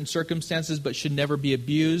under certain circumstances, but should never be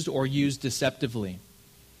abused or used deceptively.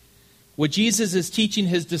 What Jesus is teaching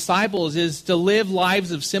His disciples is to live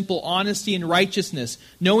lives of simple honesty and righteousness,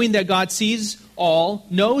 knowing that God sees all,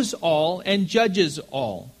 knows all, and judges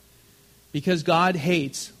all. Because God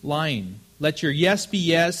hates lying. Let your yes be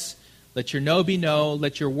yes, let your no be no,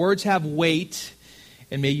 let your words have weight,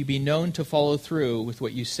 and may you be known to follow through with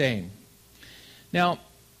what you say. Now,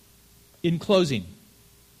 in closing,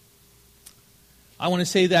 I want to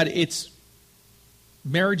say that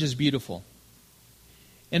marriage is beautiful.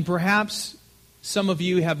 And perhaps some of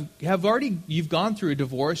you have already, you've gone through a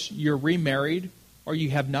divorce, you're remarried, or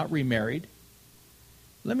you have not remarried.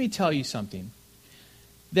 Let me tell you something.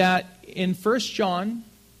 That in 1 John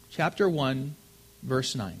chapter 1,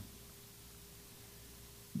 verse 9,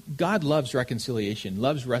 God loves reconciliation,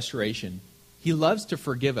 loves restoration. He loves to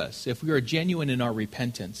forgive us if we are genuine in our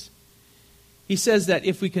repentance. He says that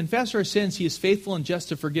if we confess our sins, He is faithful and just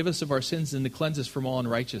to forgive us of our sins and to cleanse us from all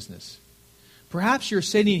unrighteousness. Perhaps you're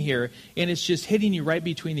sitting here and it's just hitting you right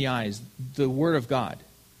between the eyes, the Word of God.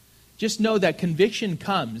 Just know that conviction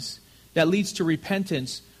comes that leads to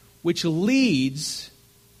repentance, which leads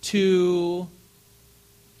to...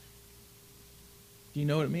 Do you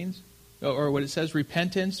know what it means? Or what it says?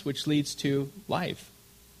 Repentance, which leads to life.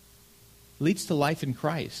 Leads to life in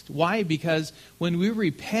Christ. Why? Because when we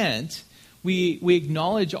repent, we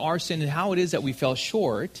acknowledge our sin and how it is that we fell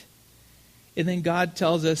short. And then God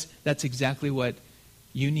tells us that's exactly what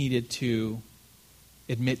you needed to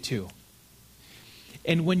admit to.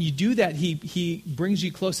 And when you do that, He brings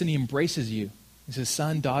you close and He embraces you. He says,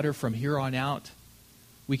 son, daughter, from here on out,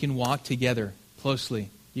 we can walk together closely.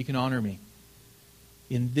 You can honor me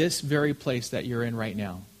in this very place that you're in right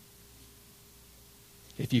now.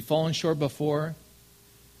 If you've fallen short before,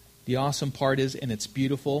 the awesome part is, and it's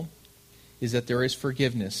beautiful, is that there is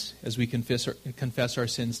forgiveness as we confess our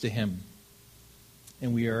sins to Him.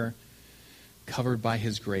 And we are covered by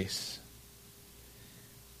His grace.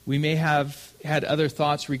 We may have had other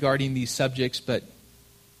thoughts regarding these subjects, but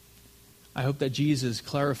I hope that Jesus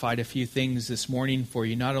clarified a few things this morning for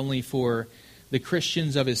you, not only for the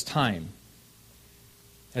Christians of His time,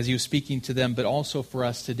 as He was speaking to them, but also for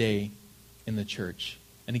us today in the church.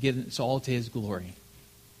 And again, it's all to His glory.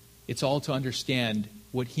 It's all to understand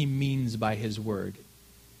what He means by His Word.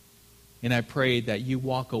 And I pray that you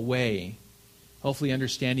walk away hopefully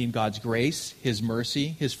understanding God's grace, His mercy,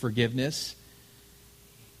 His forgiveness,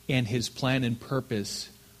 and His plan and purpose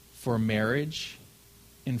for marriage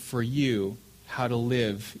and for you, how to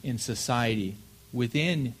live in society,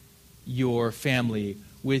 within your family,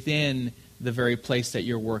 within the very place that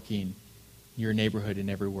you're working, your neighborhood, and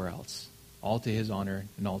everywhere else. All to His honor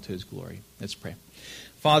and all to His glory. Let's pray.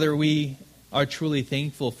 Father, we are truly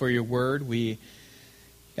thankful for your word. We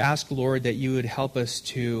ask, Lord, that you would help us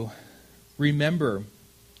to remember,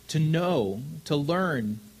 to know, to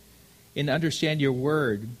learn, and understand your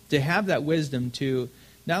word, to have that wisdom to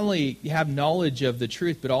not only have knowledge of the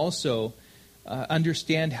truth, but also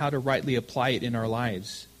understand how to rightly apply it in our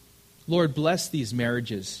lives. Lord, bless these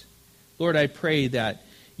marriages. Lord, I pray that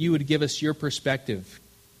you would give us your perspective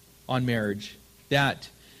on marriage, that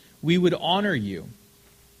we would honor you,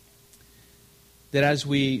 that as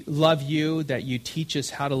we love you, that you teach us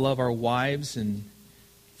how to love our wives, and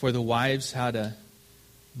for the wives, how to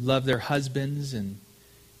love their husbands, and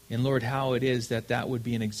Lord, how it is that would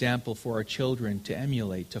be an example for our children to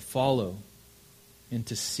emulate, to follow, and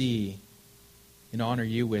to see and honor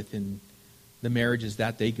you with in the marriages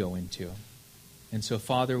that they go into. And so,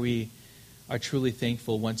 Father, we are truly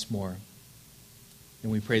thankful once more.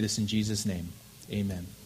 And we pray this in Jesus' name. Amen.